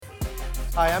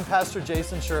Hi, I'm Pastor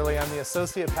Jason Shirley. I'm the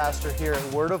Associate Pastor here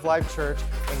at Word of Life Church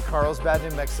in Carlsbad,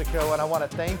 New Mexico, and I want to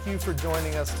thank you for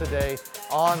joining us today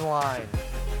online.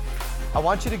 I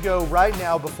want you to go right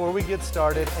now before we get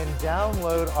started and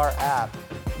download our app.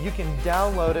 You can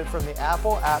download it from the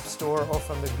Apple App Store or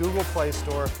from the Google Play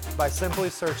Store by simply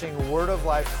searching Word of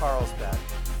Life Carlsbad.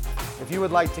 If you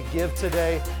would like to give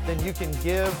today, then you can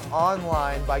give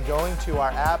online by going to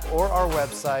our app or our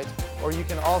website, or you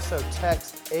can also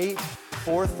text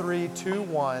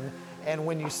 84321, and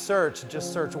when you search,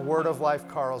 just search Word of Life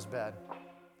Carlsbad.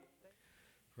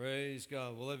 Praise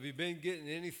God. Well, have you been getting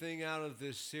anything out of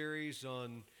this series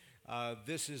on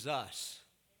This Is Us?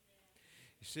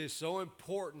 You see, it's so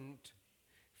important,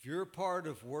 if you're a part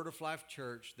of Word of Life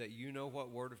Church, that you know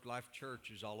what Word of Life Church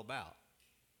is all about.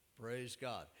 Praise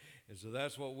God. And so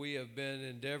that's what we have been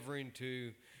endeavoring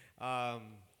to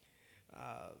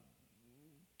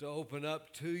open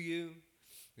up to you.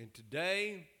 And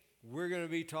today, we're going to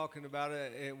be talking about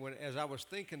it. And as I was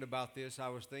thinking about this, I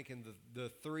was thinking the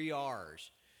 3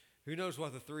 R's. Who knows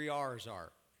what the 3 R's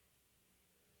are?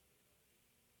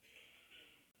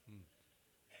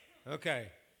 Okay,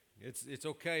 it's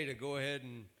okay to go ahead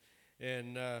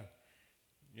and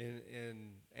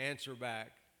answer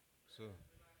back. So.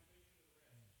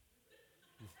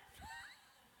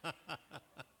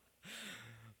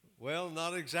 Well,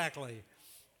 not exactly.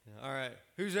 All right.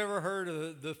 Who's ever heard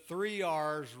of the 3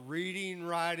 R's, reading,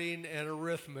 writing, and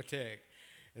arithmetic?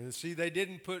 And see, they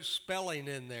didn't put spelling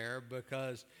in there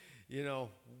because,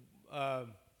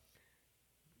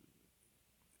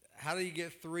 how do you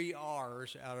get 3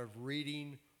 R's out of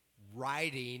reading,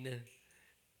 writing,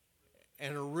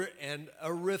 and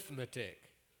arithmetic?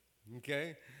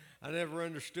 Okay? I never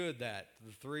understood that,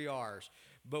 the 3 R's.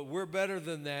 But we're better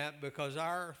than that because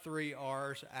our 3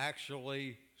 R's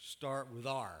actually start with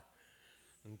R.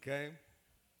 Okay?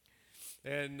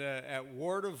 And at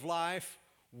Word of Life,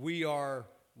 we are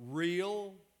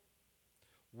real,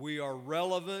 we are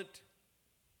relevant,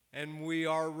 and we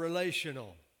are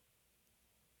relational.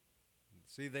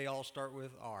 See, they all start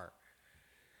with R.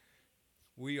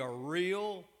 We are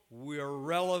real, we are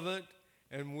relevant,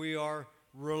 and we are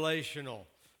relational.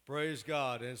 Praise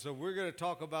God. And so we're going to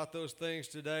talk about those things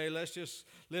today. Let's just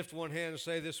lift one hand and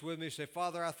say this with me. Say,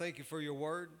 Father, I thank you for your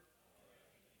word.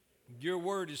 Your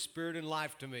word is spirit and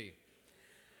life to me.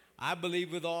 I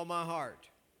believe with all my heart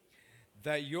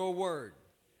that your word,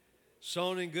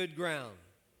 sown in good ground,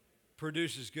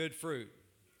 produces good fruit.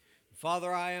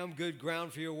 Father, I am good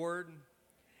ground for your word.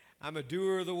 I'm a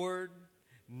doer of the word,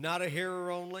 not a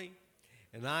hearer only,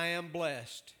 and I am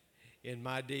blessed in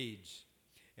my deeds.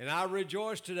 And I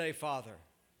rejoice today, Father,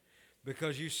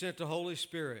 because you sent the Holy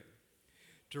Spirit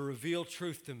to reveal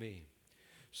truth to me.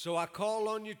 So I call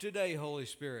on you today, Holy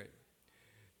Spirit,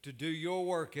 to do your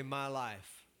work in my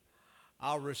life.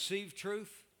 I'll receive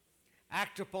truth,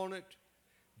 act upon it,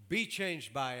 be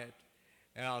changed by it,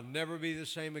 and I'll never be the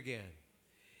same again.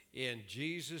 In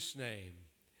Jesus' name,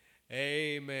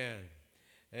 amen.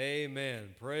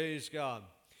 Amen. Praise God.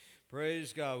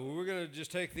 Praise God. Well, we're going to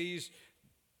just take these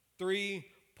 3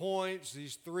 points,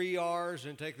 these 3 R's,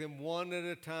 and take them one at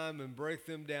a time and break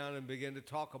them down and begin to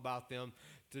talk about them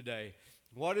today.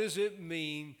 What does it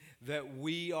mean that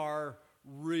we are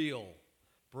real?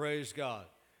 Praise God.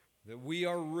 That we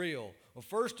are real. Well,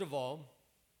 first of all,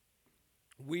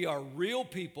 we are real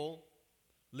people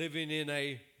living in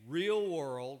a real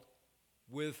world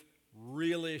with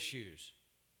real issues.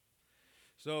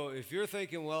 So if you're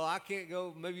thinking, well, I can't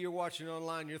go, maybe you're watching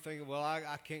online, you're thinking, well,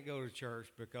 I can't go to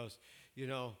church because,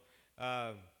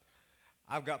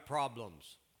 I've got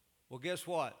problems. Well, guess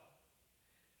what?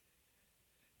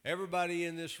 Everybody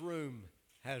in this room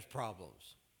has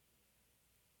problems.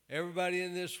 Everybody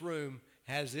in this room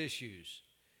has issues.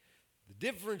 The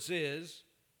difference is,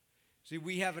 see,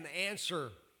 we have an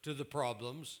answer to the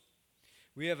problems.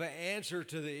 We have an answer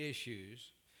to the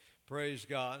issues. Praise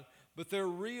God. But they're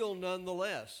real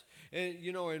nonetheless. And,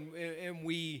 and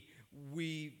we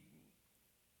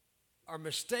are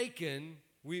mistaken,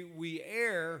 we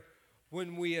err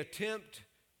when we attempt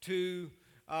to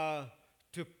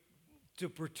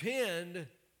pretend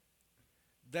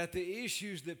that the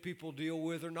issues that people deal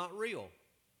with are not real,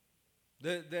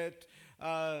 that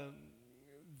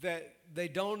they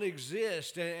don't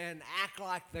exist and act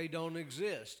like they don't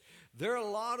exist. There are a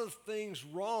lot of things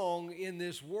wrong in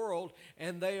this world,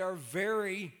 and they are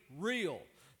very real.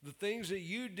 The things that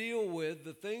you deal with,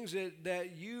 the things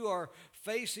that you are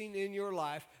facing in your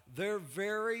life, they're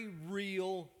very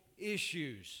real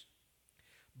issues.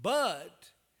 But,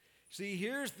 see,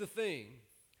 here's the thing.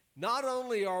 Not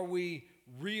only are we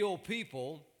real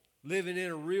people, living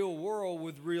in a real world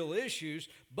with real issues,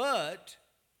 but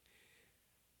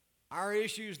our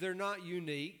issues, they're not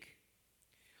unique.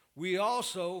 We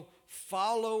also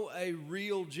follow a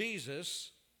real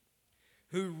Jesus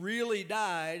who really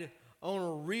died on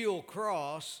a real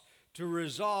cross to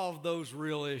resolve those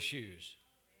real issues.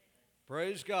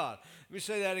 Praise God. Let me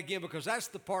say that again because that's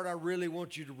the part I really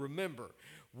want you to remember.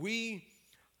 We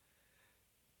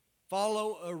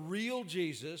follow a real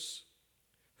Jesus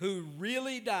who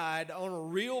really died on a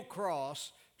real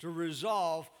cross to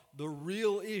resolve the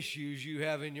real issues you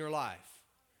have in your life.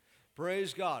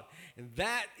 Praise God. And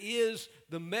that is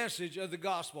the message of the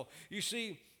gospel. You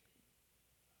see,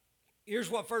 here's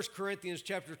what 1 Corinthians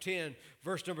chapter 10,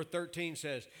 verse number 13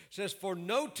 says. It says, "For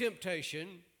no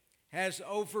temptation has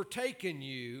overtaken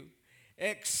you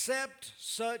except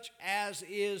such as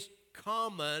is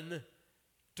common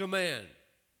to man."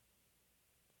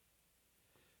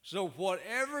 So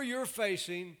whatever you're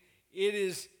facing, it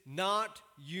is not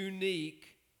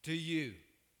unique to you.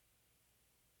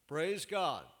 Praise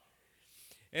God.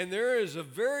 And there is a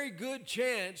very good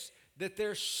chance that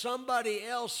there's somebody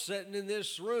else sitting in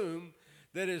this room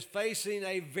that is facing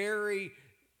a very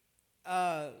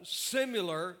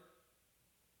similar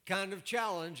kind of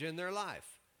challenge in their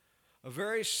life, a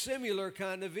very similar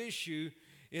kind of issue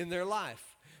in their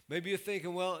life. Maybe you're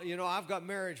thinking, well, you know, I've got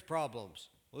marriage problems.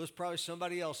 Well, there's probably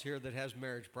somebody else here that has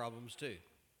marriage problems too.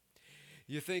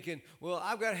 You're thinking, well,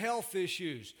 I've got health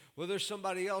issues. Well, there's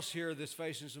somebody else here that's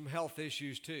facing some health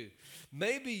issues too.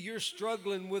 Maybe you're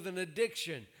struggling with an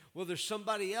addiction. Well, there's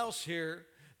somebody else here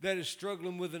that is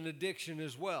struggling with an addiction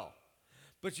as well.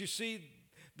 But you see,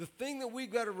 the thing that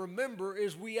we've got to remember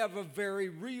is we have a very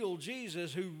real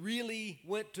Jesus who really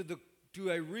went to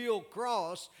a real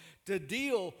cross to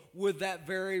deal with that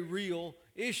very real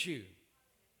issue.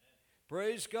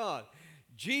 Praise God.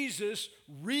 Jesus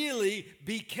really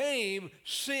became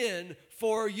sin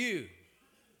for you.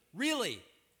 Really.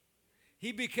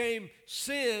 He became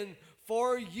sin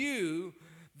for you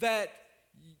that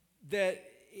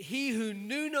he who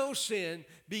knew no sin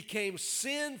became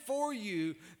sin for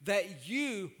you that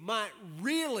you might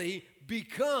really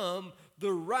become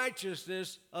the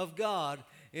righteousness of God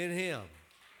in him.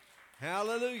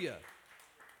 Hallelujah.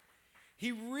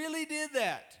 He really did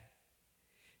that.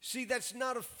 See, that's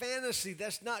not a fantasy.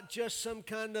 That's not just some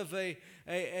kind of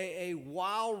a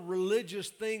wild religious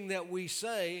thing that we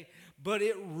say, but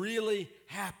it really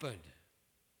happened.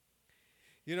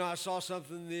 You know, I saw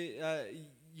something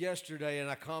yesterday, and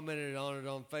I commented on it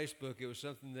on Facebook. It was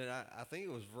something that I think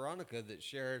it was Veronica that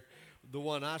shared the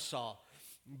one I saw.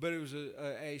 But it was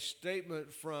a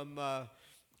statement from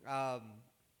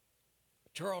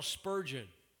Charles Spurgeon.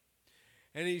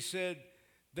 And he said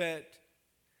that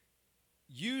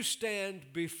you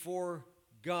stand before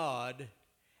God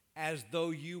as though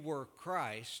you were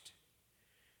Christ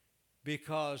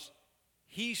because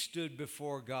he stood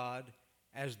before God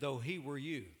as though he were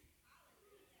you.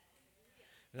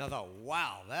 And I thought,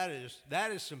 wow, that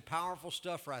is some powerful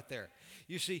stuff right there.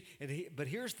 You see, but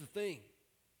here's the thing.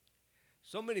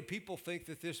 So many people think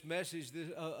that this message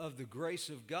of the grace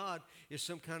of God is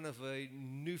some kind of a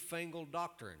newfangled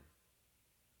doctrine.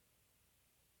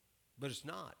 But it's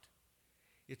not.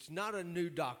 It's not a new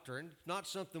doctrine. It's not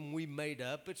something we made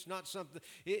up. It's not something,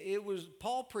 it was,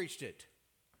 Paul preached it.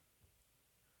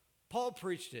 Paul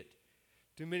preached it.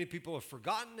 Too many people have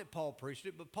forgotten that Paul preached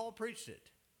it, but Paul preached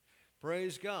it.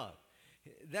 Praise God.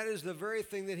 That is the very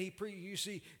thing that he preached. You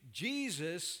see,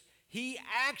 Jesus, he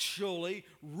actually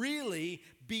really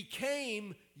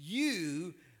became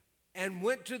you and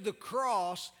went to the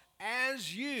cross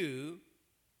as you.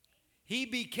 He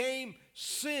became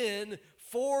sin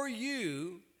for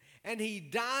you, and he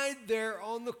died there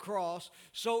on the cross.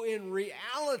 So in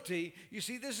reality, you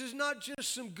see, this is not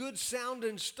just some good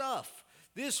sounding stuff.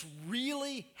 This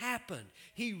really happened.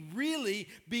 He really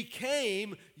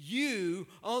became you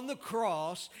on the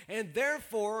cross, and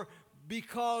therefore,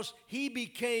 because he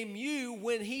became you,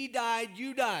 when he died,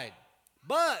 you died.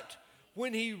 But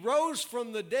when he rose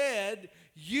from the dead,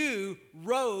 you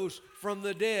rose from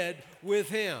the dead with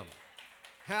him.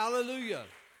 Hallelujah.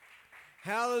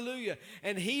 Hallelujah.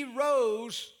 And he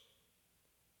rose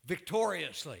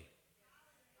victoriously.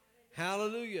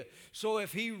 Hallelujah. So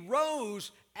if he rose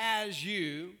as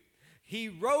you, he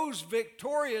rose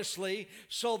victoriously,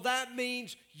 so that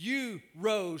means you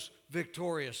rose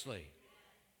victoriously.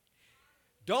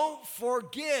 Don't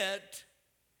forget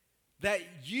that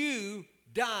you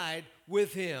died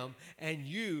with him and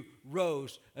you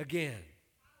rose again.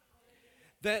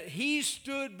 That he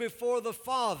stood before the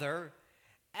Father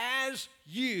as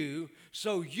you,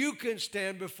 so you can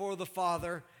stand before the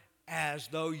Father as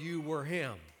though you were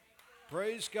him.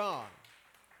 Praise God.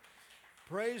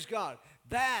 Praise God.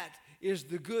 That is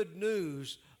the good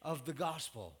news of the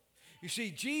gospel. You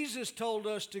see, Jesus told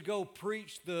us to go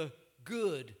preach the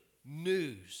good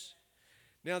news.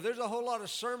 Now, there's a whole lot of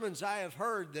sermons I have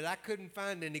heard that I couldn't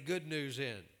find any good news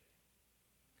in.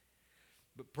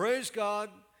 But praise God,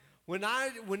 when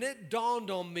it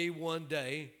dawned on me one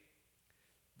day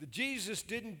that Jesus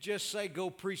didn't just say go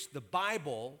preach the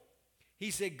Bible,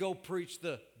 he said go preach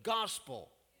the gospel.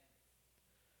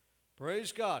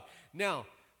 Praise God. Now,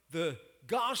 the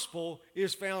gospel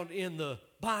is found in the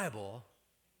Bible.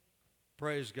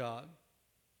 Praise God.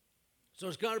 So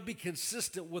it's got to be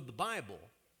consistent with the Bible,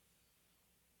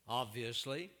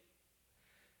 obviously.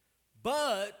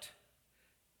 But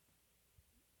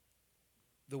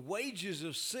the wages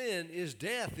of sin is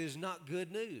death is not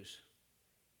good news.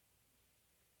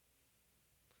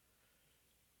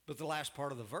 But the last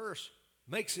part of the verse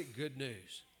makes it good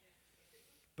news.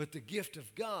 But the gift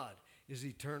of God is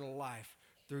eternal life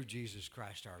through Jesus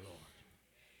Christ our Lord.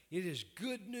 It is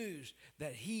good news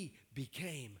that he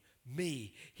became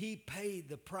me. He paid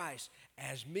the price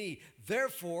as me.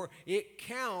 Therefore, it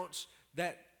counts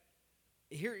that,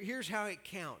 here's how it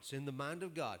counts in the mind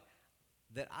of God,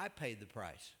 that I paid the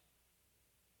price.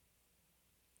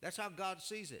 That's how God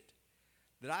sees it,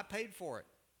 that I paid for it.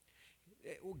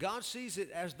 God sees it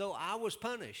as though I was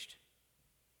punished.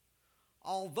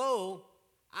 Although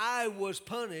I was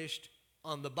punished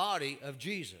on the body of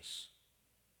Jesus.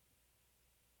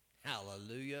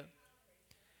 Hallelujah.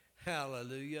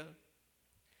 Hallelujah.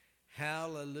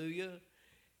 Hallelujah.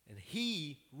 And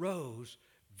he rose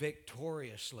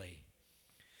victoriously.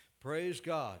 Praise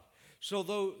God. So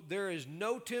though there is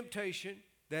no temptation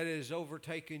that has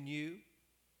overtaken you,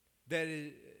 that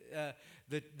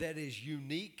is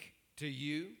unique to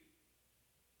you,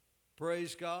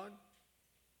 praise God.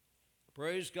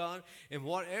 Praise God. And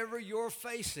whatever you're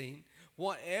facing,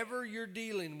 whatever you're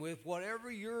dealing with,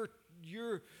 whatever you're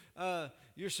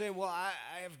saying, well,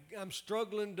 I'm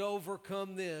struggling to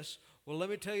overcome this. Well, let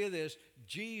me tell you this.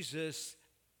 Jesus,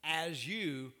 as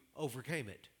you, overcame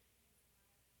it.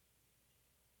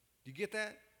 Do you get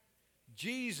that?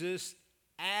 Jesus,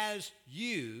 as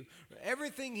you.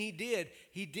 Everything he did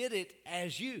it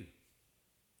as you.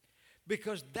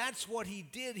 Because that's what he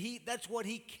did. That's what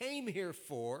he came here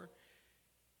for.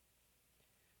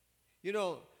 You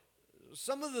know,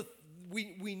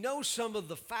 we know some of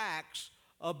the facts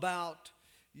about,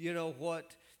 you know,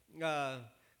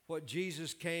 what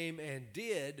Jesus came and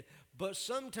did, but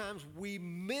sometimes we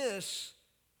miss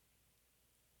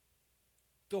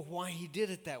the why he did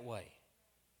it that way.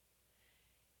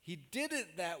 He did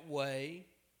it that way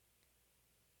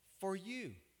for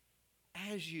you,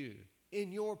 as you,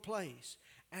 in your place,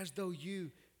 as though you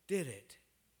did it.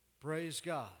 Praise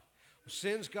God.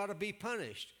 Sin's got to be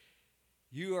punished.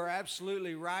 You are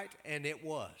absolutely right, and it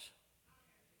was.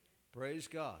 Praise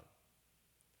God.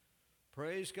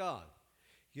 Praise God.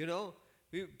 You know,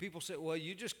 people say, well,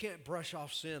 you just can't brush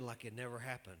off sin like it never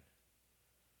happened.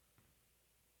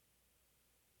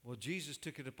 Well, Jesus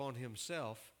took it upon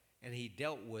himself, and he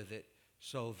dealt with it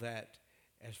so that,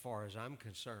 as far as I'm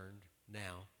concerned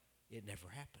now, it never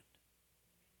happened.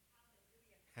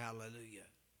 Hallelujah.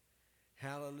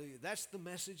 Hallelujah. That's the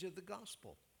message of the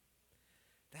gospel.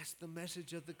 That's the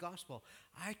message of the gospel.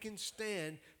 I can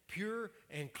stand pure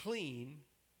and clean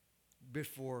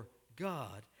before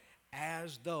God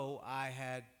as though I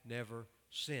had never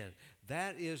sinned.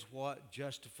 That is what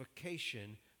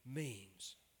justification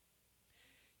means.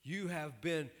 You have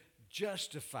been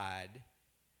justified.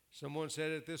 Someone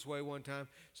said it this way one time,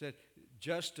 said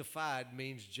justified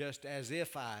means just as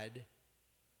if I'd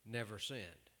never sinned.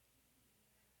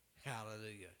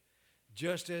 Hallelujah.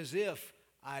 Just as if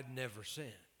I'd never sinned.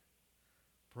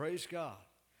 Praise God.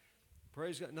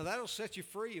 Praise God. Now that'll set you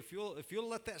free. If you'll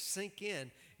let that sink in,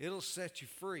 it'll set you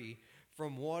free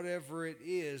from whatever it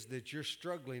is that you're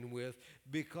struggling with,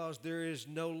 because there is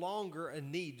no longer a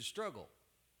need to struggle.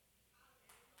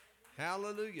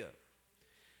 Hallelujah.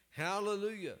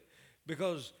 Hallelujah.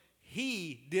 Because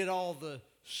he did all the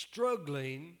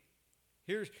struggling.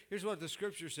 Here's what the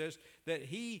scripture says, that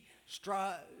he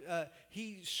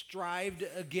strived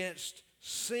against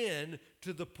sin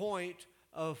to the point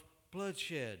of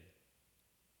bloodshed.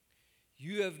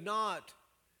 You have not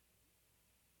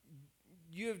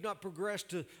progressed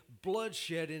to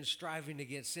bloodshed in striving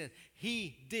against sin.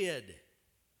 He did.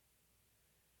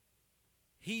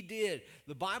 He did.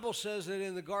 The Bible says that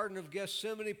in the Garden of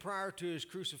Gethsemane, prior to his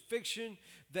crucifixion,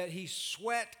 that he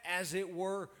sweat, as it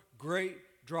were, great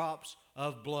drops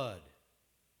of blood.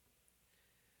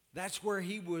 That's where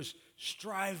he was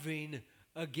striving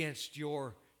against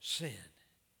your sin.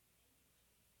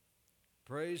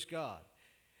 Praise God.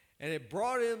 And it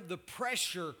brought him the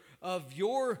pressure of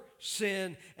your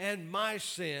sin and my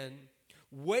sin,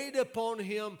 weighed upon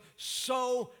him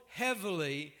so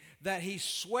heavily that he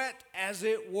sweat, as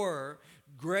it were,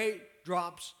 great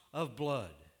drops of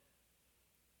blood.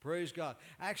 Praise God.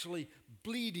 Actually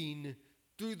bleeding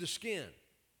through the skin.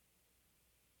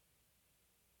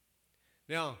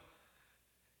 Now,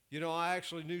 I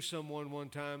actually knew someone one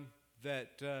time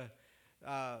that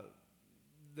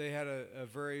they had a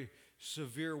very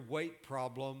severe weight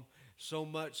problem, so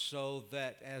much so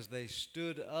that as they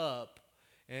stood up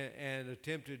and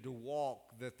attempted to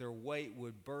walk, that their weight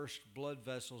would burst blood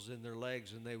vessels in their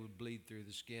legs and they would bleed through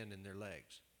the skin in their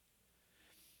legs.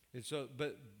 And so,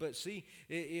 but see,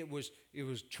 it was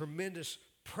tremendous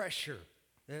pressure.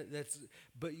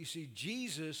 But you see,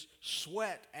 Jesus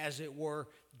sweat, as it were,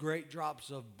 great drops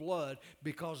of blood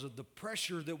because of the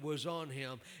pressure that was on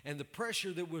him. And the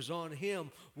pressure that was on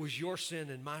him was your sin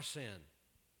and my sin.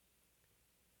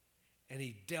 And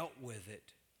he dealt with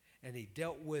it. And he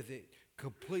dealt with it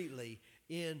completely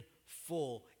in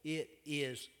full. It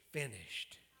is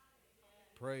finished.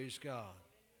 Praise God.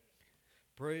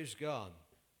 Praise God.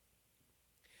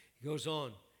 He goes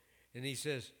on and he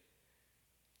says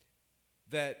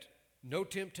that no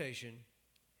temptation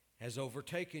has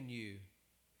overtaken you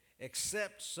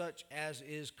except such as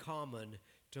is common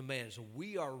to man. So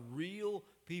we are real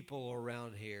people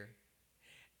around here,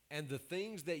 and the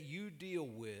things that you deal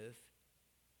with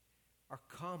are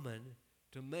common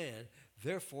to man.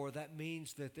 Therefore, that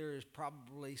means that there is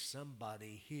probably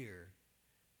somebody here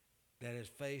that has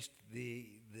faced the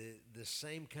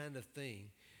same kind of thing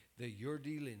that you're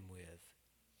dealing with.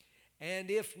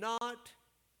 And if not,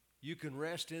 you can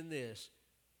rest in this.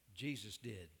 Jesus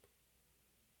did.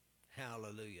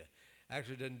 Hallelujah.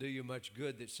 Actually, it doesn't do you much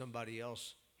good that somebody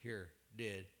else here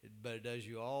did, but it does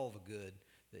you all the good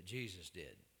that Jesus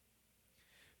did.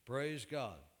 Praise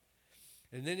God.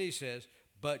 And then he says,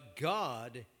 but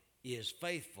God is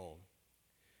faithful,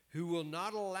 who will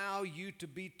not allow you to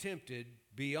be tempted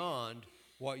beyond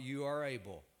what you are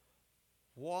able.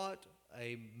 What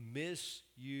a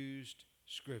misused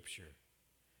scripture.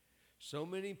 So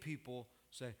many people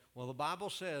say, well, the Bible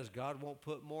says God won't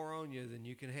put more on you than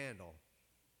you can handle.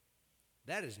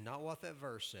 That is not what that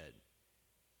verse said.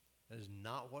 That is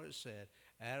not what it said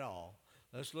at all.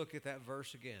 Let's look at that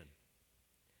verse again.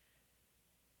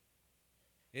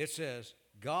 It says,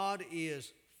 God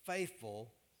is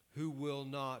faithful, who will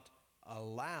not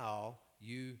allow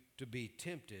you to be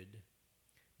tempted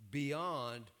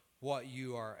beyond what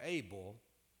you are able,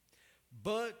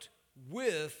 but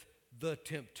with the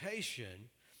temptation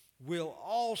will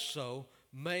also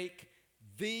make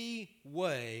the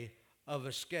way of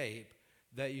escape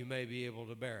that you may be able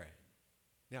to bear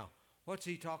it. Now, what's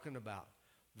he talking about?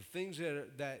 The things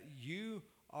that you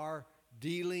are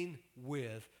dealing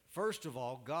with. First of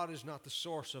all, God is not the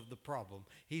source of the problem.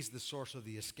 He's the source of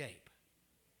the escape.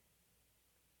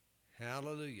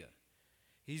 Hallelujah.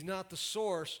 He's not the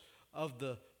source of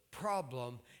the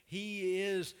problem. He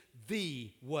is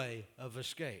the way of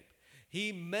escape.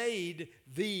 He made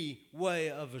the way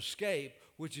of escape,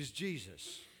 which is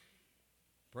Jesus.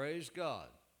 Praise God.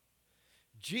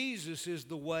 Jesus is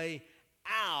the way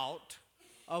out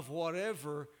of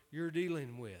whatever you're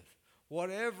dealing with.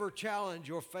 Whatever challenge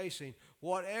you're facing,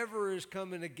 whatever is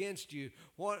coming against you,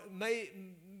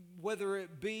 whether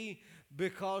it be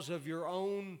because of your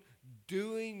own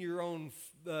doing, your own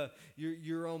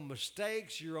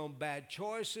mistakes, your own bad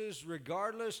choices,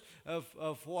 regardless of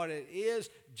what it is,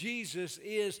 Jesus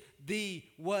is the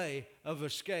way of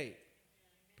escape.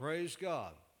 Praise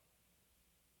God.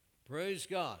 Praise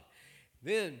God.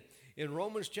 Then in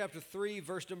Romans chapter 3,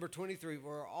 verse number 23,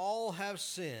 where all have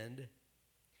sinned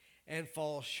and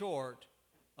fall short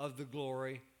of the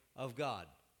glory of God.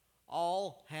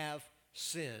 All have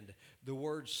sinned. The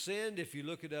word sinned, if you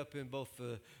look it up in both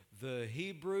the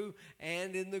Hebrew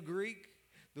and in the Greek,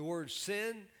 the word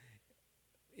sin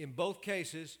in both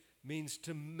cases means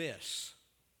to miss.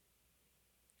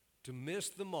 To miss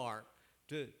the mark,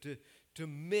 to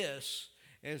miss.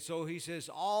 And so he says,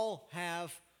 all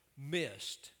have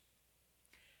missed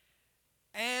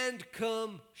and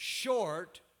come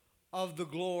short of the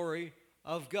glory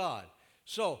of God.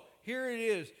 So here it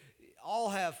is. All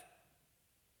have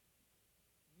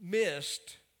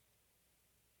missed.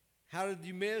 How did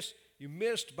you miss? You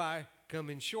missed by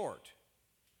coming short.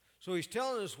 So he's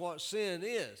telling us what sin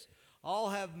is. All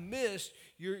have missed.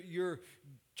 You're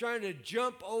trying to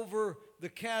jump over the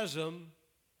chasm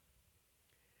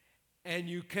and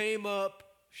you came up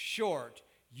short.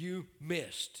 You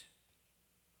missed.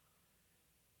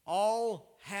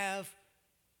 All have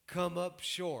come up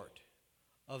short.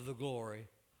 of the glory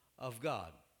of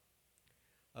God.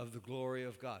 Of the glory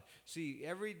of God. See,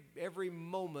 every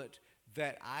moment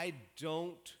that I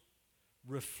don't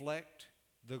reflect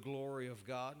the glory of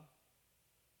God,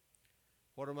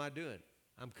 what am I doing?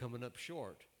 I'm coming up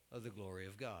short of the glory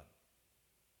of God.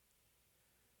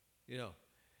 You know,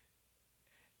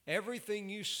 everything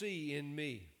you see in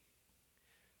me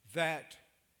that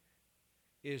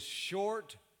is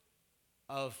short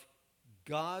of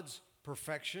God's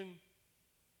perfection,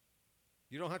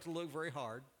 you don't have to look very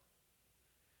hard,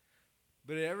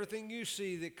 but everything you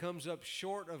see that comes up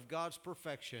short of God's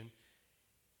perfection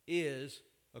is,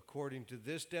 according to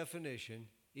this definition,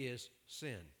 is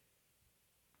sin.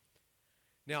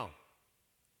 Now,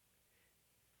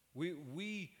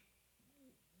 we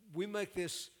make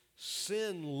this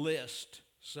sin list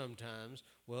sometimes.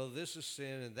 Well, this is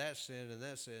sin and that's sin and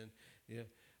that's sin. You know,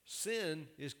 sin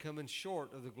is coming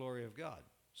short of the glory of God.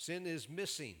 Sin is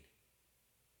missing.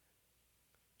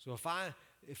 So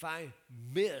if I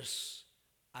miss,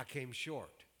 I came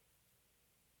short.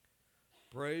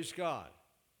 Praise God.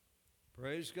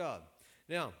 Praise God.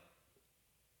 Now,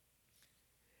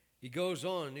 he goes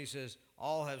on and he says,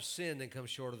 all have sinned and come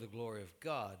short of the glory of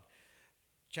God.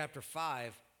 Chapter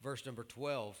 5, verse number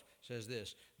 12 says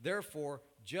this, therefore,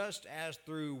 just as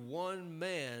through one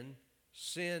man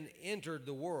sin entered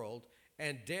the world,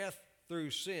 and death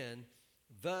through sin,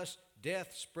 thus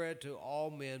death spread to all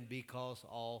men because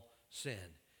all sinned.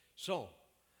 So,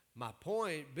 my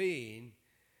point being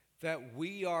that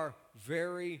we are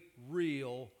very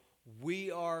real.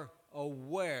 We are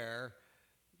aware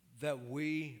that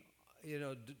we,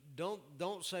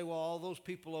 don't say, well, all those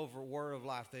people over Word of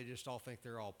Life, they just all think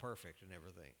they're all perfect and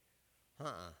everything.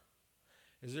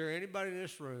 Is there anybody in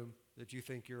this room that you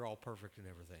think you're all perfect and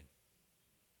everything?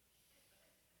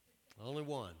 Only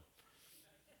one.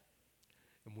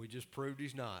 And we just proved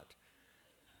he's not.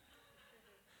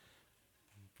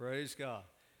 Praise God.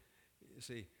 You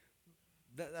see,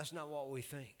 that's not what we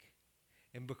think.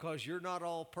 And because you're not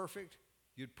all perfect,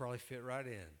 you'd probably fit right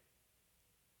in.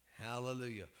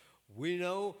 Hallelujah. We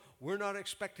know we're not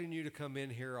expecting you to come in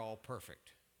here all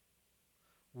perfect.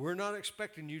 We're not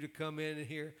expecting you to come in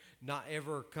here not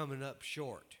ever coming up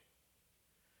short.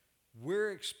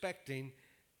 We're expecting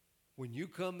when you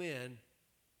come in,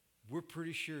 we're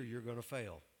pretty sure you're going to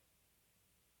fail.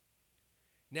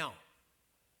 Now,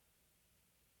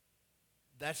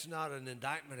 that's not an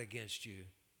indictment against you.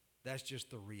 That's just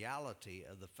the reality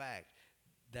of the fact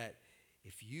that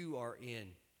if you are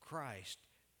in Christ,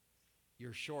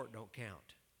 your short don't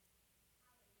count.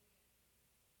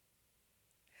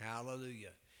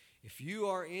 Hallelujah. If you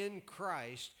are in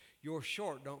Christ, your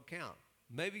short don't count.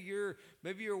 Maybe you're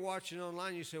watching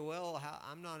online. You say, well,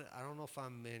 I don't know if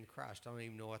I'm in Christ. I don't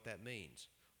even know what that means.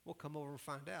 Well, come over and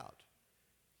find out.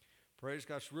 Praise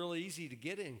God. It's real easy to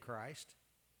get in Christ.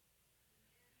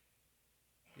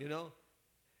 You know,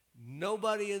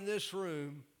 nobody in this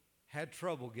room had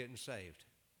trouble getting saved.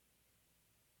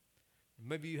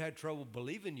 Maybe you had trouble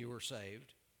believing you were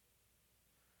saved.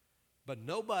 But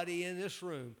nobody in this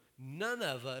room, none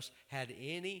of us had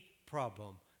any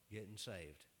problem getting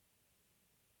saved.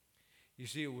 You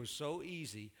see, it was so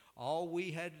easy. All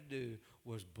we had to do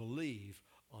was believe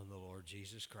on the Lord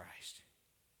Jesus Christ.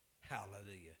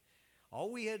 Hallelujah.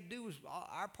 All we had to do was,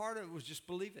 our part of it was just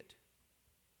believe it.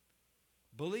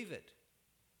 Believe it.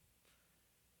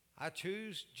 I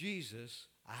choose Jesus.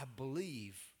 I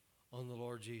believe on the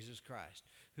Lord Jesus Christ.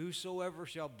 Whosoever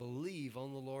shall believe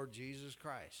on the Lord Jesus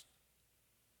Christ.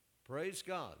 Praise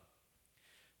God.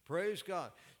 Praise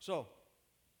God. So,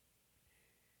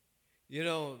 you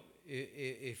know,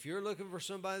 if you're looking for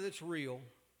somebody that's real,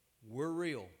 we're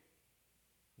real.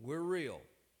 We're real.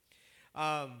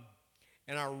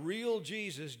 And our real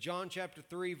Jesus, John chapter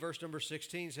 3, verse number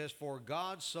 16 says, for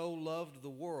God so loved the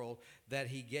world that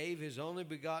he gave his only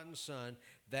begotten Son,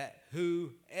 that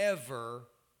whoever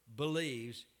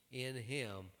believes in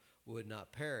him would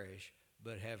not perish,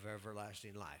 but have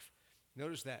everlasting life.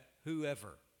 Notice that,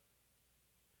 whoever.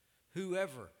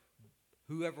 Whoever.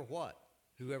 Whoever what?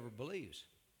 Whoever believes.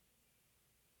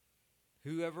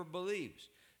 Whoever believes.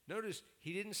 Notice,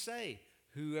 he didn't say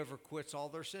whoever quits all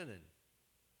their sinning.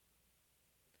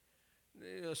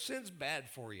 You know, sin's bad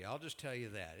for you. I'll just tell you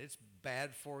that. It's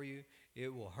bad for you.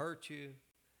 It will hurt you.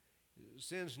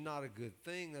 Sin's not a good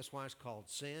thing. That's why it's called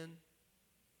sin.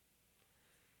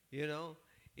 You know,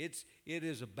 it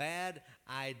is a bad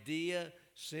idea.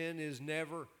 Sin is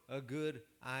never a good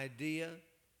idea.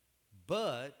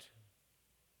 But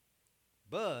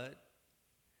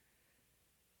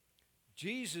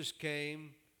Jesus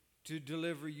came to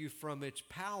deliver you from its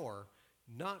power,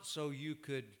 not so you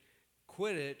could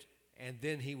quit it and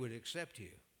then he would accept you.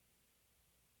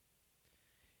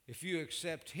 If you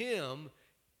accept him,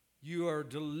 you are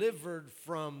delivered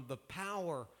from the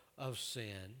power of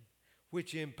sin,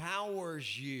 which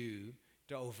empowers you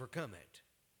to overcome it.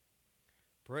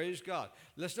 Praise God.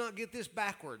 Let's not get this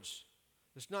backwards.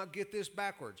 Let's not get this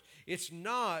backwards. It's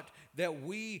not that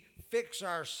we fix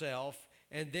ourselves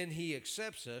and then he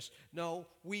accepts us. No,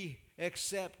 we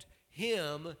accept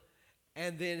him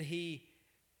and then he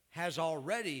has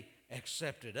already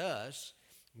accepted us.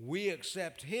 We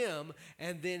accept him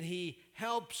and then he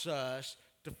helps us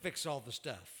to fix all the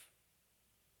stuff.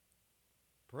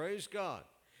 Praise God.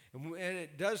 And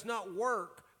it does not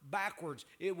work backwards.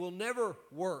 It will never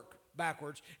work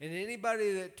backwards. And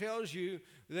anybody that tells you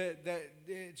that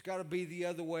it's got to be the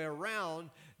other way around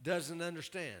doesn't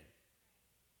understand.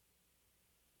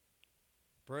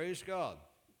 Praise God.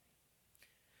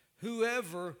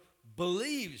 Whoever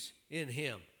believes in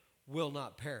him will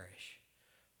not perish,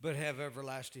 but have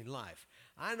everlasting life.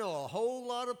 I know a whole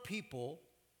lot of people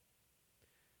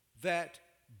that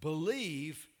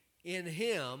believe in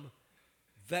him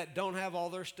that don't have all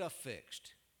their stuff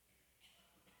fixed.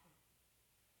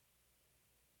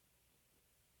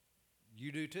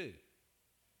 You do too.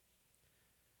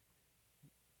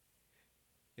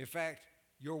 In fact,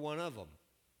 you're one of them.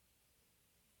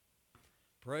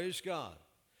 Praise God.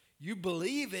 You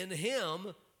believe in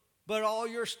him, but all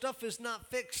your stuff is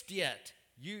not fixed yet.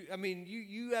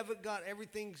 You haven't got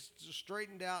everything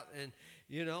straightened out, and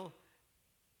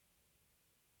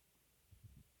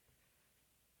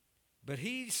But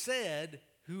he said,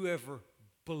 whoever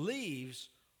believes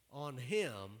on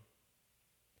him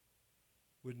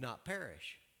would not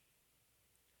perish,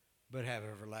 but have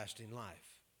everlasting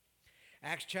life.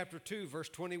 Acts chapter 2, verse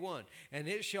 21. And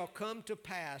it shall come to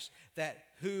pass that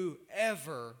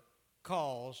whoever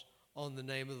calls on the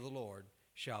name of the Lord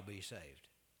shall be saved.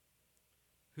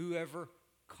 Whoever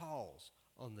calls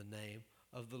on the name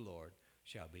of the Lord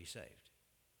shall be saved.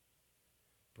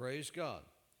 Praise God.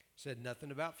 Said nothing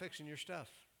about fixing your stuff.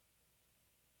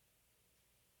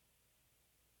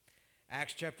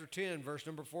 Acts chapter 10, verse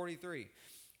number 43.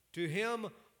 To him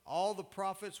all the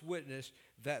prophets witness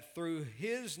that through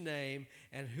his name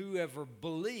and whoever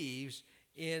believes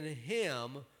in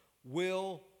him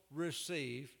will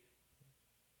receive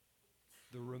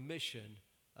the remission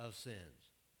of sins.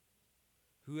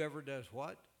 Whoever does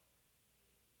what?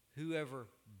 Whoever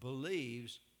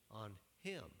believes on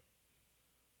him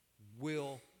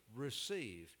will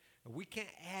receive. And we can't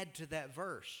add to that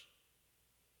verse.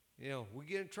 We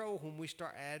get in trouble when we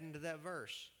start adding to that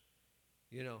verse.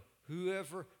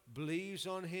 Whoever believes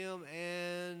on him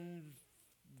and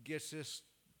gets this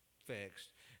fixed,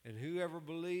 and whoever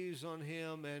believes on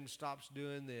him and stops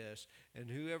doing this, and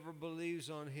whoever believes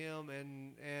on him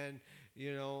and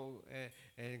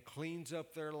cleans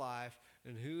up their life,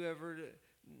 and whoever,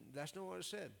 that's not what it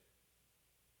said.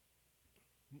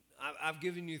 I've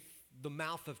given you the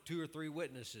mouth of 2 or 3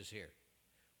 witnesses here,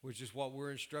 which is what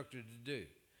we're instructed to do.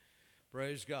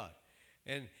 Praise God.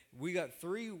 And we got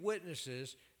 3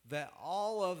 witnesses that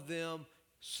all of them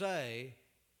say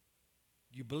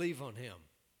you believe on him.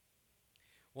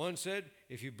 One said,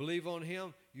 if you believe on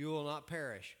him, you will not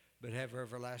perish, but have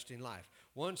everlasting life.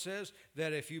 One says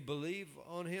that if you believe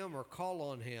on him or call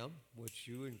on him, which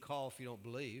you wouldn't call if you don't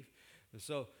believe, and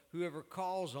so whoever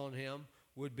calls on him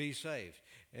would be saved.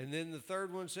 And then the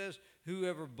third one says,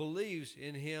 whoever believes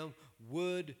in him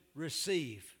would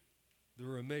receive the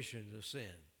remission of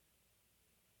sin.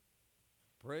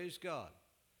 Praise God.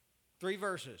 3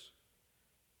 verses.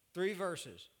 3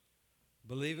 verses.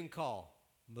 Believe and call.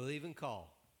 Believe and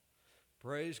call.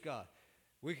 Praise God.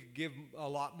 We could give a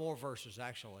lot more verses,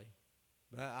 actually.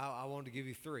 But I wanted to give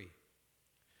you 3.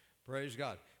 Praise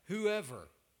God. Whoever.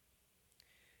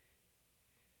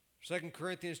 2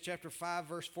 Corinthians chapter 5,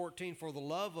 verse 14. For the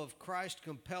love of Christ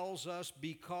compels us,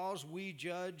 because we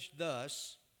judge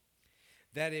thus,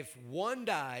 that if one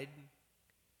died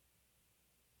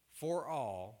for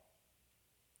all,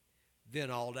 then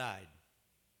all died.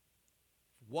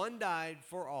 If one died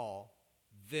for all,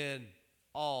 then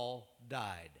all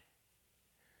died.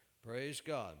 Praise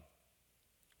God.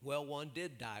 Well, one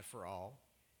did die for all.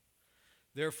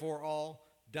 Therefore, all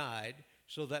died,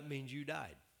 so that means you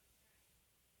died.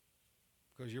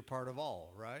 Because you're part of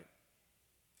all, right?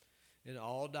 And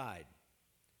all died.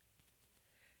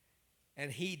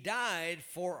 And he died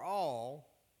for all,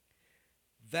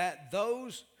 that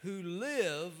those who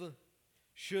live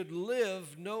should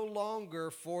live no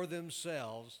longer for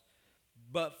themselves,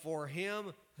 but for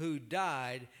him who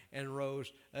died and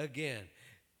rose again.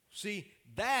 See,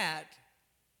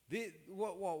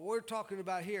 what we're talking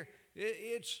about here,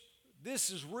 it's This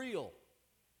is real.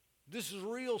 This is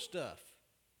real stuff.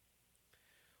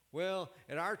 Well,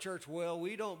 at our church,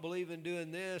 we don't believe in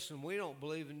doing this, and we don't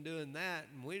believe in doing that,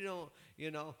 and we don't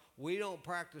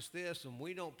practice this, and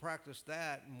we don't practice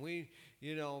that, and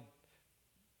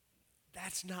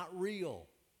that's not real.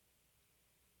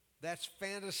 That's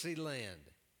fantasy land.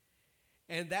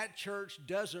 And that church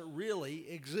doesn't really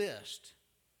exist.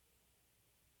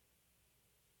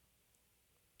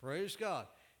 Praise God.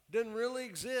 It doesn't really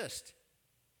exist.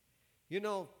 It's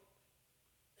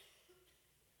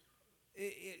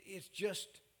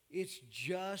just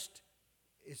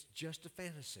a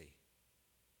fantasy.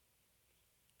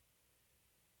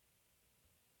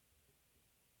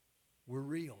 We're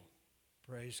real.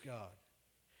 Praise God.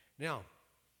 Now,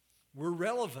 we're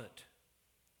relevant.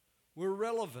 We're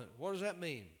relevant. What does that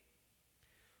mean?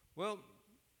 Well,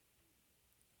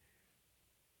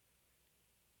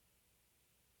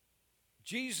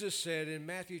 Jesus said in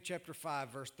Matthew chapter 5,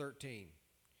 verse 13,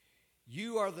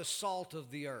 "You are the salt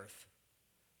of the earth.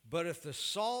 But if the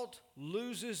salt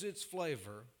loses its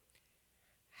flavor,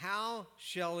 how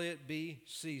shall it be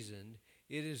seasoned?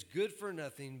 It is good for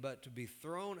nothing but to be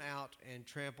thrown out and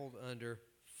trampled under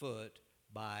foot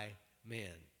by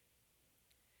men."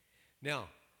 Now,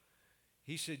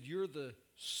 he said, you're the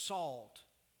salt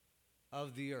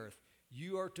of the earth.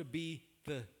 You are to be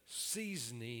the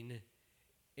seasoning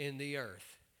in the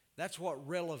earth. That's what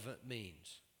relevant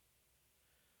means.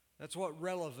 That's what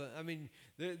relevant. I mean,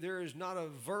 there is not a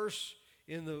verse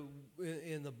in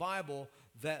the Bible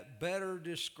that better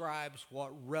describes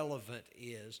what relevant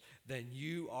is than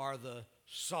you are the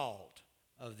salt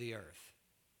of the earth.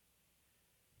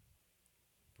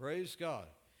 Praise God.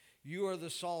 You are the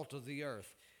salt of the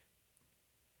earth.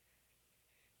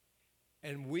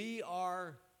 And we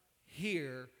are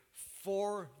here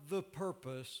for the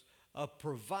purpose of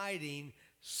providing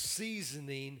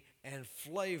seasoning and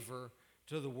flavor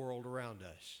to the world around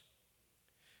us.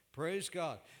 Praise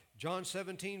God. John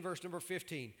 17, verse number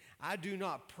 15. I do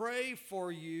not pray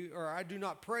for you, or I do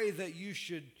not pray that you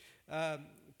should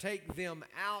take them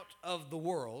out of the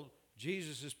world.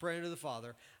 Jesus is praying to the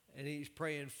Father, and he's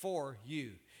praying for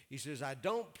you. He says, I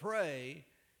don't pray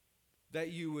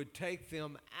that you would take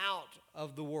them out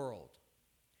of the world,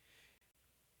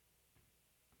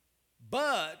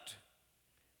 but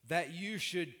that you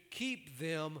should keep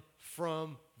them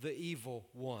from the evil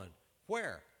one.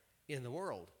 Where? In the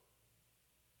world.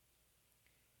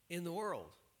 In the world.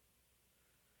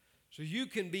 So you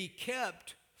can be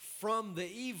kept from the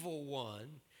evil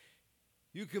one.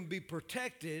 You can be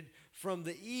protected from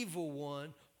the evil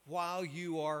one while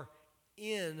you are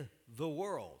in the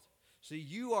world. See,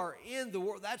 you are in the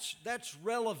world. That's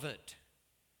relevant.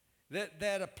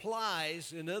 That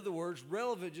applies. In other words,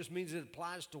 relevant just means it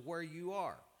applies to where you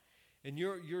are, in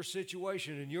your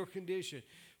situation, in your condition.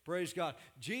 Praise God.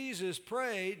 Jesus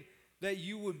prayed that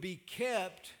you would be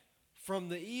kept from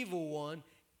the evil one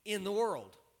in the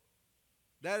world.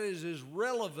 That is as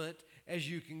relevant as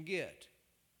you can get.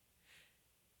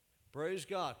 Praise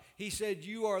God. He said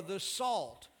you are the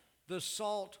salt. The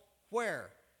salt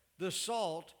where? The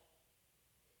salt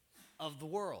of the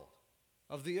world,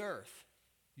 of the earth.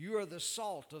 You are the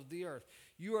salt of the earth.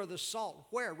 You are the salt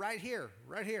where? Right here,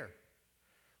 right here.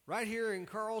 Right here in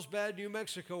Carlsbad, New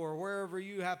Mexico, or wherever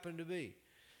you happen to be.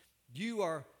 You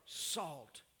are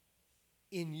salt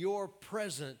in your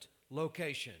present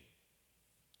location.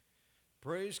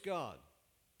 Praise God.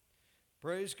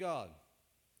 Praise God.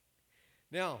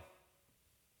 Now,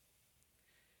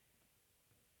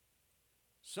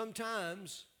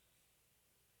 sometimes,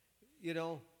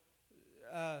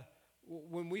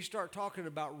 when we start talking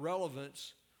about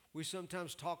relevance, we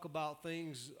sometimes talk about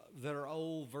things that are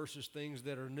old versus things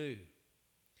that are new,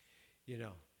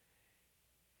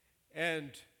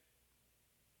 And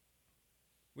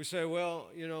we say,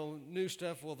 new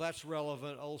stuff, that's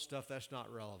relevant. Old stuff, that's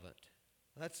not relevant.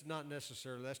 That's not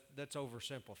necessarily, that's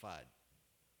oversimplified.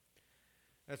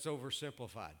 That's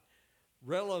oversimplified.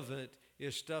 Relevant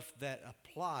is stuff that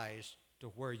applies to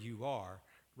where you are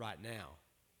right now.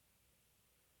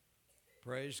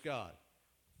 Praise God.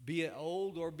 Be it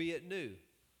old or be it new.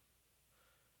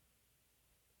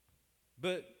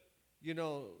 But,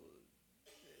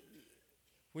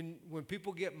 when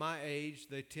people get my age,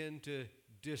 they tend to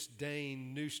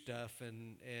disdain new stuff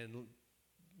and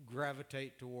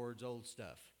gravitate towards old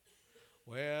stuff.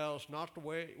 Well, it's not the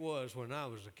way it was when I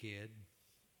was a kid.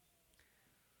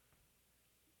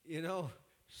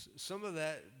 Some of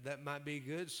that might be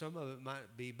good, some of it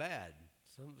might be bad.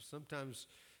 Sometimes,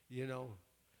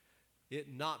 it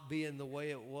not being the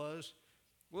way it was.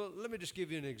 Well, let me just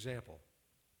give you an example.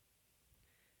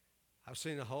 I've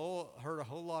heard a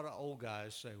whole lot of old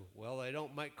guys say, well, they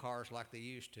don't make cars like they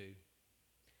used to.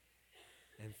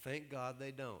 And thank God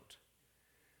they don't.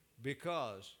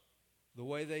 Because the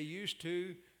way they used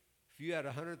to, if you had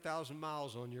 100,000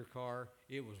 miles on your car,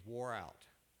 it was wore out.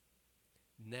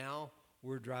 Now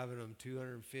we're driving them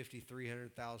 250,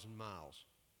 300,000 miles.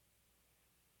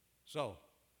 So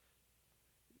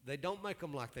they don't make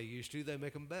them like they used to. They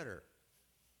make them better.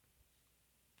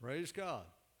 Praise God.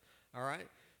 All right?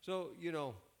 So,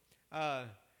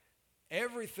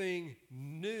 everything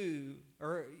new,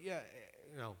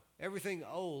 everything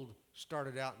old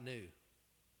started out new.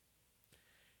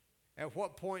 At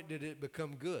what point did it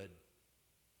become good?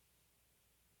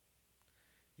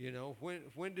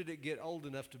 When did it get old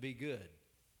enough to be good?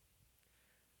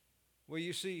 Well,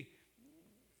 you see,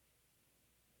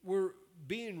 we're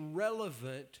being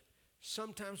relevant.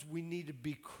 Sometimes we need to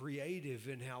be creative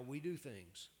in how we do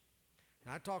things.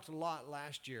 I talked a lot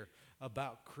last year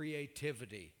about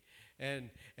creativity and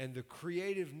the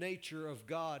creative nature of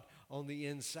God on the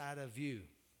inside of you.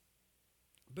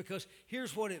 Because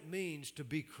here's what it means to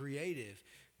be creative.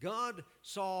 God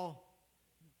saw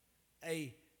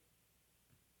a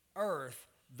earth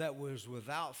that was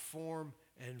without form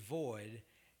and void,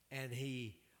 and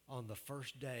on the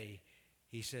first day,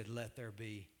 he said, let there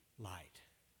be light.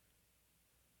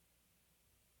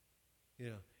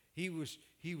 He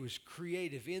was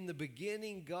creative. In the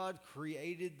beginning, God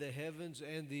created the heavens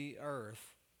and the earth.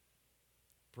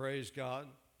 Praise God.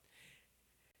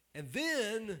 And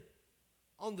then,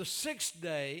 on the sixth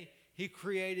day, he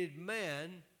created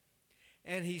man,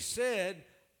 and he said,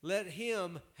 let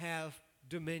him have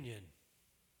dominion.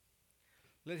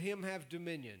 Let him have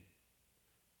dominion.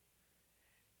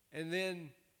 And then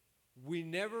we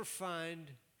never find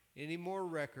any more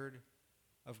record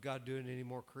of God doing any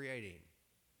more creating.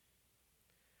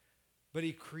 But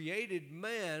he created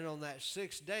man on that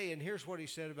sixth day, and here's what he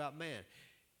said about man.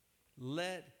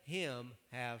 Let him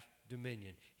have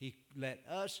dominion. He let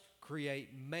us create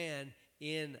man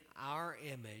in our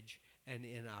image and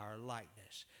in our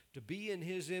likeness. To be in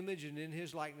his image and in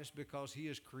his likeness, because he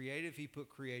is creative, he put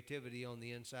creativity on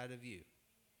the inside of you.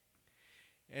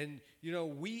 And,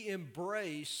 we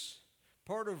embrace,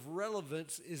 part of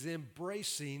relevance is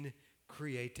embracing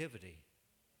creativity.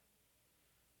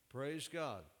 Praise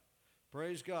God.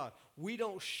 Praise God. We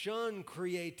don't shun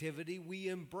creativity, we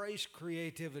embrace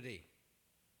creativity.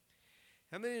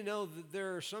 How many know that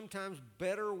there are sometimes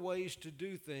better ways to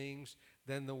do things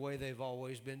than the way they've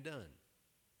always been done?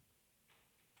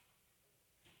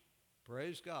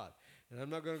 Praise God. And I'm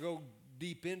not going to go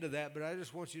deep into that, but I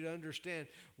just want you to understand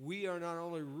we are not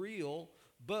only real,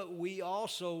 but we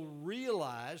also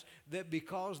realize that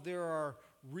because there are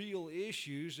real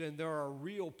issues and there are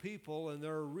real people and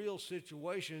there are real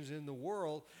situations in the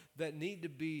world that need to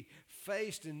be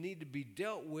faced and need to be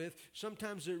dealt with,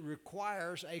 sometimes it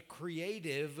requires a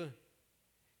creative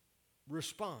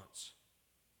response.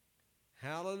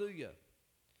 Hallelujah.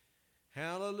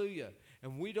 Hallelujah.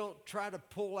 And we don't try to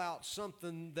pull out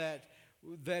something that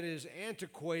is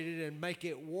antiquated and make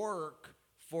it work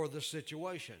for the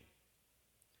situation.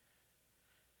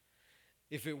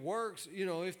 If it works,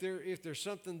 if there's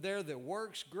something there that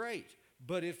works, great.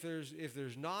 But if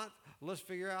there's not, let's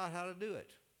figure out how to do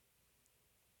it.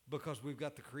 Because we've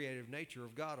got the creative nature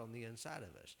of God on the inside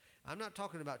of us. I'm not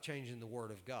talking about changing the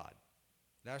Word of God.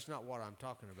 That's not what I'm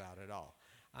talking about at all.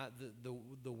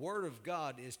 The Word of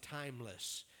God is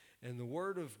timeless. And the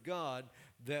Word of God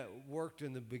that worked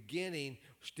in the beginning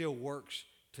still works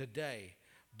today.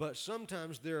 But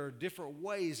sometimes there are different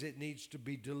ways it needs to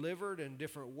be delivered and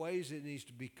different ways it needs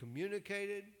to be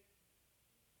communicated.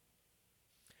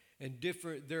 And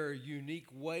there are unique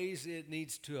ways it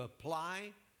needs to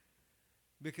apply.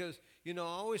 Because, I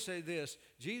always say this,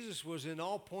 Jesus was in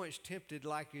all points tempted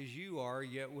like as you are,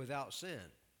 yet without sin.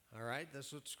 All right?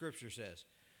 That's what the Scripture says.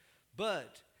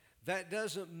 But that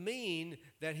doesn't mean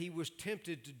that he was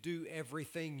tempted to do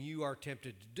everything you are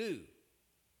tempted to do.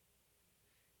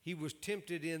 He was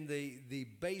tempted in the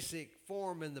basic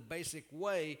form and the basic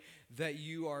way that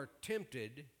you are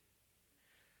tempted.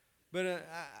 But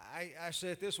I say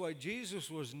it this way, Jesus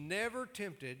was never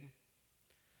tempted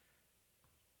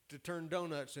to turn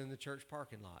donuts in the church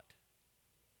parking lot.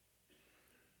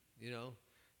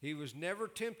 He was never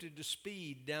tempted to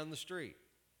speed down the street.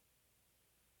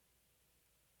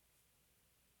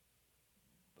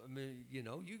 I mean, you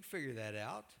can figure that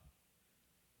out.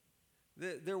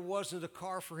 There wasn't a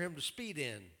car for him to speed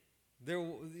in. There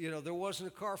wasn't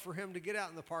a car for him to get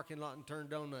out in the parking lot and turn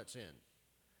donuts in.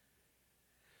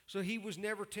 So he was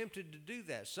never tempted to do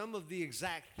that. Some of the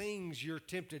exact things you're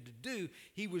tempted to do,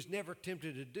 he was never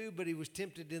tempted to do, but he was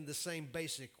tempted in the same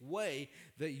basic way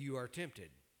that you are tempted,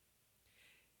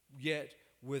 yet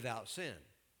without sin.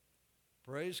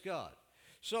 Praise God.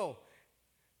 So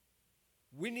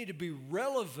we need to be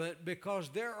relevant because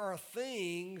there are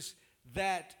things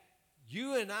that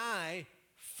you and I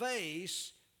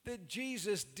face that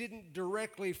Jesus didn't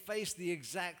directly face the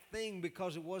exact thing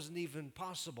because it wasn't even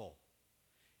possible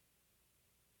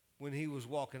when he was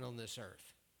walking on this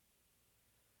earth.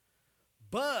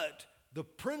 But the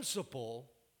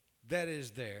principle that is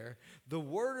there, the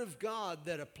Word of God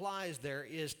that applies there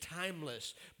is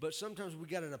timeless. But sometimes we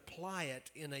got to apply it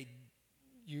in a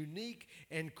unique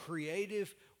and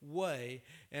creative way.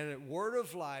 And at Word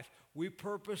of Life, we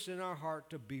purpose in our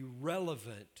heart to be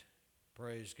relevant,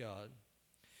 praise God,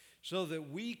 so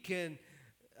that we can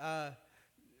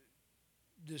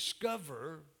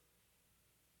discover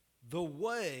the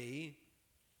way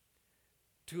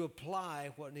to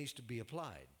apply what needs to be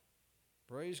applied.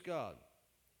 Praise God.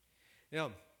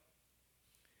 Now,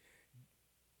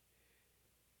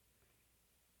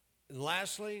 and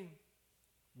lastly,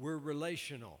 we're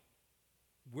relational.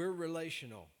 We're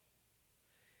relational.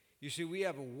 You see, we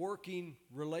have a working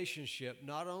relationship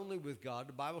not only with God.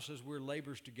 The Bible says we're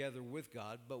laborers together with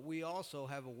God, but we also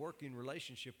have a working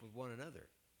relationship with one another.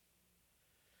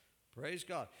 Praise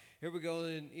God. Here we go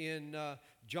in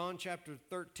John chapter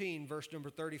 13, verse number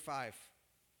 35.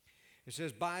 It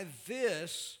says, "By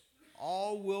this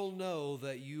all will know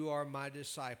that you are my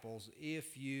disciples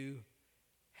if you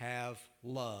have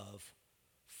love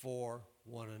for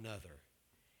one another."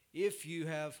 If you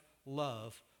have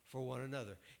love for one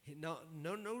another. Now,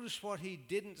 notice what he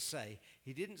didn't say.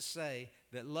 He didn't say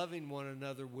that loving one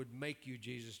another would make you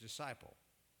Jesus' disciple.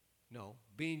 No,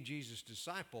 being Jesus'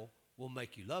 disciple will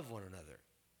make you love one another.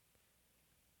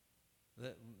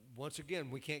 Once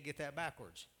again, we can't get that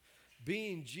backwards.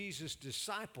 Being Jesus'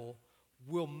 disciple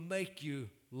will make you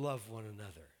love one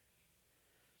another.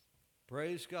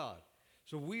 Praise God.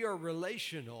 So we are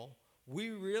relational.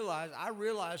 I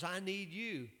realize I need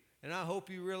you, and I hope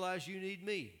you realize you need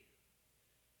me.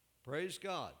 Praise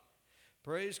God.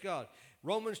 Praise God.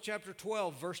 Romans chapter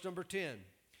 12, verse number 10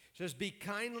 says, "Be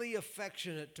kindly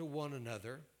affectionate to one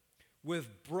another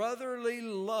with brotherly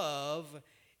love,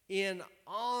 in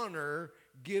honor,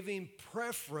 giving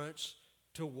preference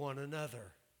to one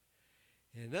another."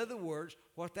 In other words,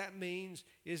 what that means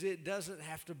is it doesn't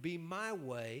have to be my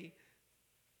way.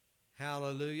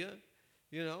 Hallelujah.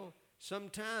 You know,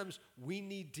 sometimes we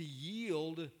need to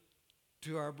yield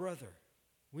to our brother.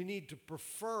 We need to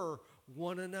prefer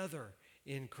one another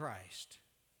in Christ.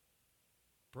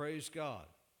 Praise God.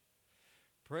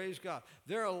 Praise God.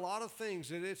 There are a lot of things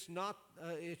that it's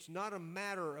not a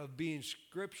matter of being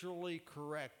scripturally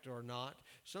correct or not.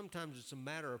 Sometimes it's a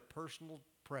matter of personal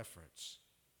preference.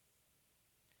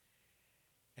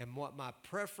 And what my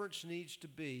preference needs to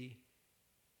be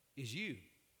is you.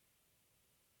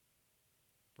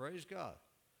 Praise God.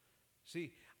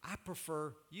 See, I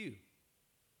prefer you.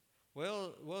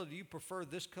 Well, do you prefer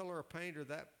this color of paint or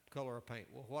that color of paint?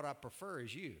 Well, what I prefer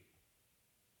is you.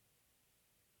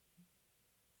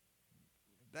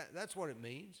 That's what it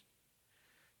means.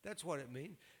 That's what it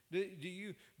means. Do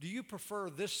you prefer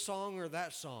this song or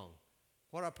that song?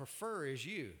 What I prefer is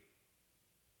you.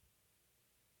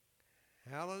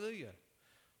 Hallelujah.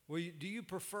 Well, do you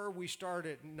prefer we start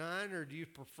at 9 or do you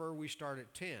prefer we start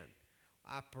at 10?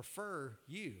 I prefer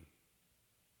you.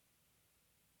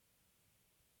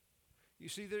 You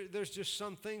see, there's just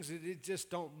some things that it just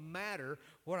don't matter.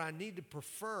 What I need to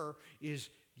prefer is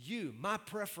you. My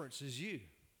preference is you.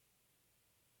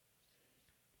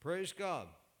 Praise God.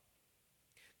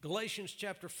 Galatians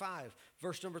chapter 5,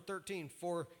 verse number 13.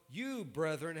 "For you,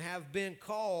 brethren, have been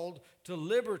called to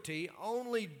liberty,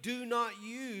 only do not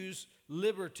use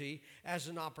liberty as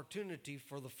an opportunity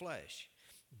for the flesh,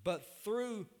 but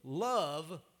through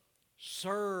love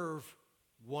serve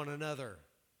one another."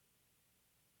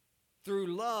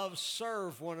 Through love,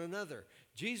 serve one another.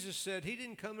 Jesus said he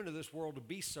didn't come into this world to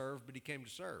be served, but he came to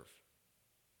serve.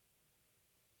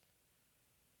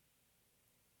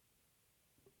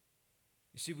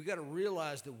 You see, we got to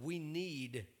realize that we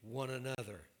need one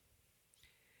another.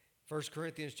 1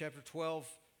 Corinthians chapter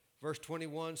 12, verse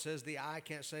 21 says, "The eye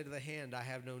can't say to the hand, I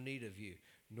have no need of you,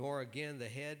 nor again the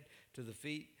head to the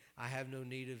feet, I have no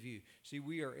need of you." See,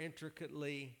 we are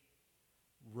intricately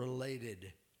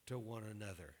related to one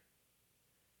another.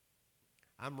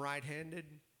 I'm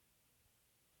right-handed,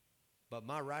 but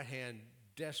my right hand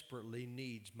desperately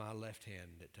needs my left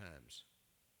hand at times.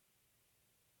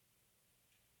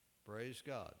 Praise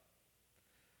God.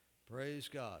 Praise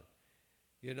God.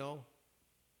 You know,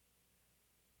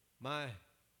 my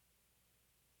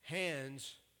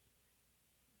hands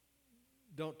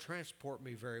don't transport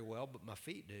me very well, but my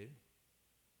feet do.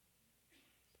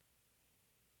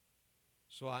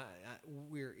 So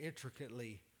we're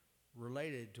intricately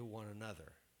related to one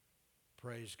another.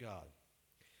 Praise God.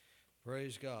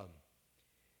 Praise God.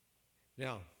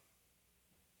 Now,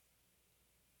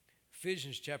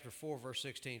 Ephesians chapter 4, verse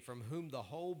 16, from whom the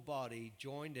whole body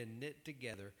joined and knit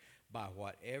together by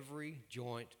what every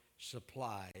joint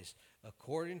supplies,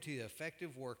 according to the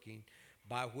effective working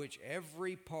by which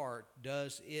every part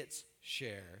does its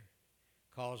share,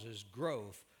 causes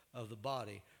growth of the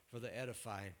body for the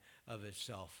edifying of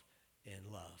itself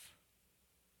in love.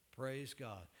 Praise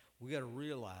God. We got to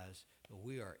realize that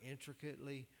we are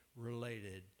intricately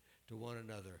related to one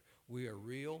another. We are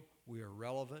real, we are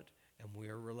relevant, and we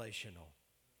are relational.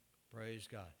 Praise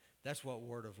God. That's what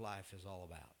Word of Life is all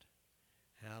about.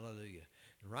 Hallelujah.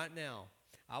 And right now,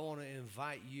 I want to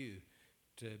invite you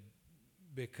to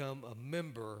become a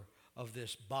member of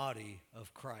this body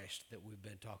of Christ that we've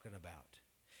been talking about.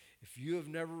 If you have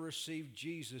never received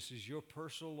Jesus as your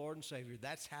personal Lord and Savior,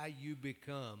 that's how you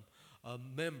become a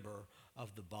member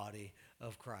of the body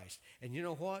of Christ. And you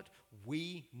know what?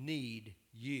 We need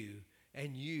you,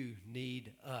 and you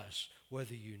need us,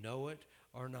 whether you know it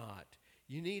or not.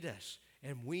 You need us,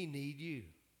 and we need you.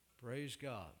 Praise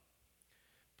God.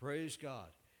 Praise God.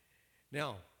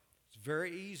 Now, it's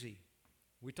very easy.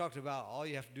 We talked about all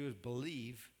you have to do is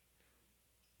believe.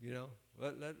 You know,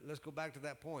 let's go back to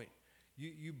that point.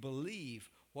 You believe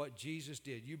what Jesus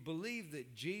did. You believe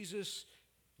that Jesus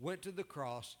went to the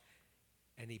cross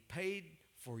and he paid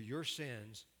for your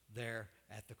sins there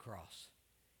at the cross.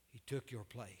 He took your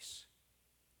place.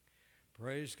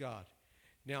 Praise God.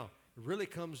 Now, it really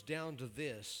comes down to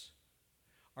this.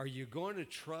 Are you going to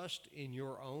trust in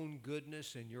your own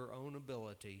goodness and your own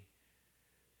ability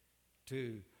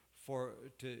to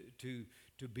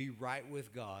be right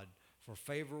with God, for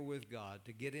favor with God,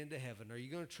 to get into heaven? Are you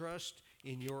going to trust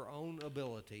in your own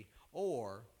ability,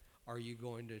 or are you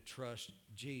going to trust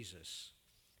Jesus?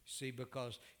 See,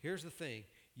 because here's the thing.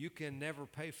 You can never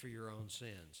pay for your own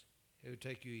sins. It would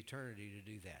take you eternity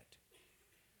to do that.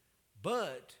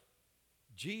 But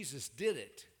Jesus did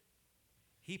it.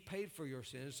 He paid for your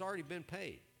sins. It's already been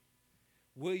paid.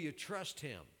 Will you trust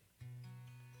him?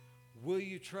 Will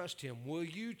you trust him? Will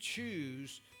you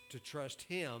choose to trust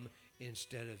him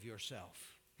instead of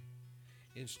yourself?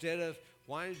 Instead of,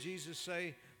 why did Jesus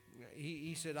say,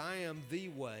 he said, I am the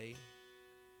way,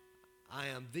 I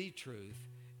am the truth,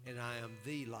 and I am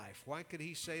the life. Why could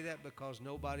he say that? Because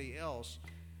nobody else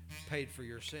paid for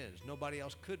your sins. Nobody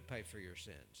else could pay for your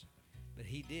sins. But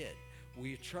he did. Will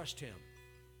you trust him?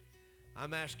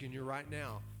 I'm asking you right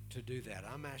now to do that.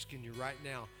 I'm asking you right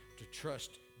now to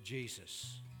trust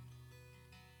Jesus.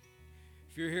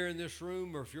 If you're here in this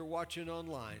room or if you're watching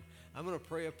online, I'm going to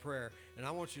pray a prayer, and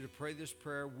I want you to pray this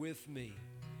prayer with me.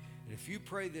 And if you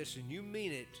pray this and you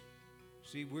mean it,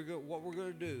 see, what we're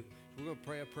going to do is we're going to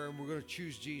pray a prayer and we're going to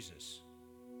choose Jesus.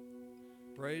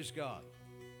 Praise God.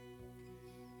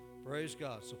 Praise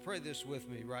God. So pray this with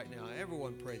me right now.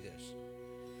 Everyone pray this.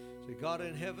 Say, God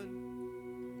in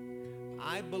heaven,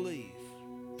 I believe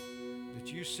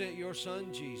that you sent your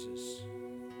son Jesus,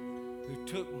 who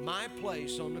took my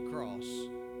place on the cross,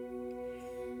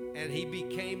 and he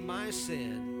became my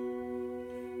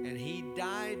sin, and he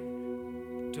died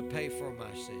to pay for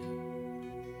my sin,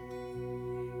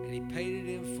 and he paid it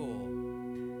in full,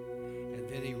 and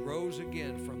then he rose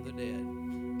again from the dead.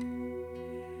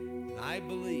 And I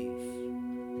believe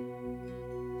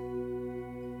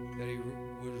that he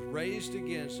was raised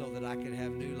again so that I could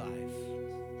have new life.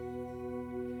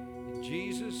 And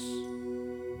Jesus,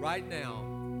 right now,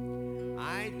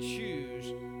 I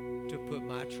choose to put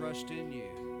my trust in you.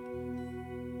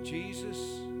 Jesus,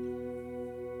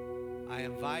 I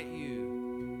invite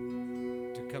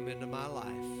you to come into my life.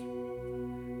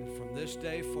 And from this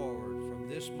day forward, from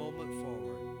this moment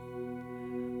forward,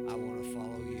 I want to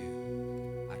follow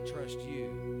you. I trust you.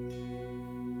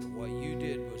 And what you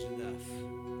did was enough.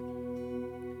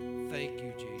 Thank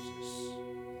you, Jesus,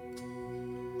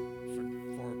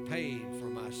 for paying for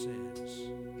my sins.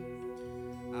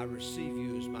 I receive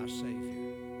you as my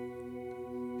Savior.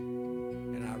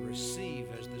 And I receive,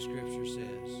 as the Scripture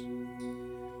says,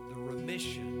 the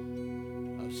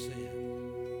remission of sin.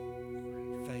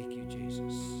 Thank you,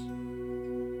 Jesus.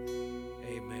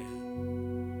 Amen.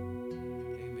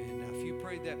 Amen. Now, if you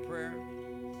prayed that prayer,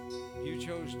 you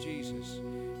chose Jesus.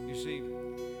 You see,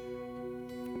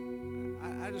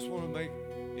 I just want to make,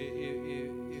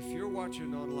 if you're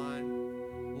watching online,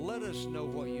 let us know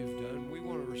what you've done. We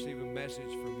want to receive a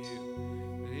message from you.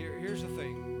 And here's the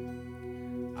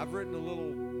thing. I've written a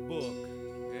little book,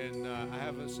 and I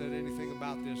haven't said anything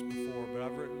about this before, but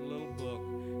I've written a little book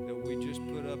that we just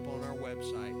put up on our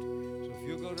website. So if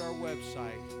you'll go to our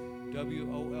website,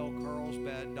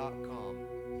 wolcarlsbad.com,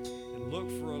 and look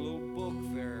for a little book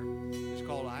there. It's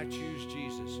called I Choose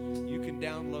Jesus. You can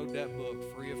download that book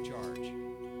free of charge.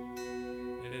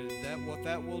 And what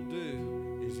that will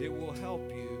do is it will help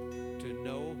you to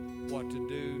know what to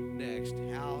do next,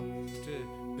 how to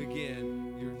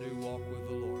begin your new walk with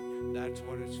the Lord. That's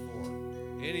what it's for.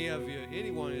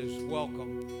 Anyone is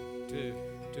welcome to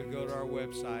go to our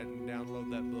website and download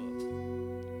that book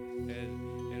and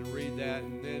read that.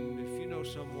 And then if you know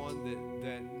someone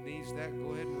that needs that,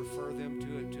 go ahead and refer them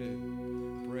to it too.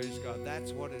 Praise God.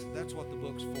 That's what the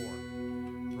book's for.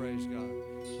 Praise God.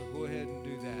 So go ahead and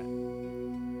do that.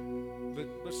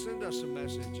 But send us a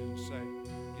message and say,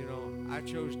 I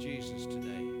chose Jesus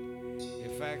today.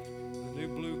 In fact, the new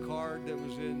blue card that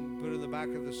was put in the back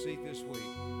of the seat this week,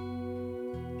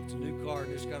 it's a new card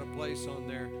and it's got a place on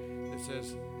there that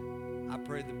says, I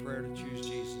prayed the prayer to choose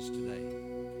Jesus today.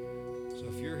 So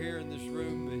if you're here in this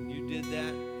room and you did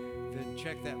that, then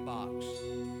check that box.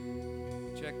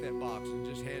 Check that box and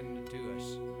just hand it to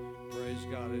us. Praise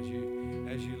God as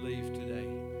you leave today.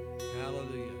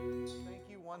 Hallelujah. Thank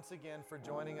you once again for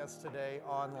joining us today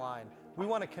online. We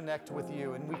want to connect with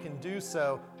you, and we can do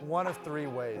so one of three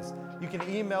ways. You can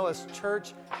email us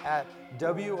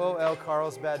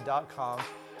church@wolcarlsbad.com.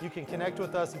 You can connect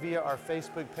with us via our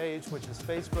Facebook page, which is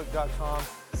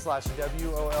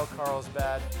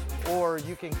facebook.com/wolcarlsbad, or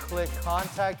you can click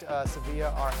Contact Us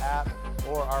via our app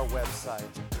or our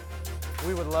website.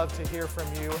 We would love to hear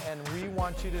from you, and we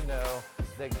want you to know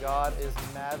that God is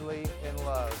madly in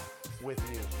love with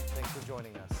you. Thanks for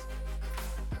joining us.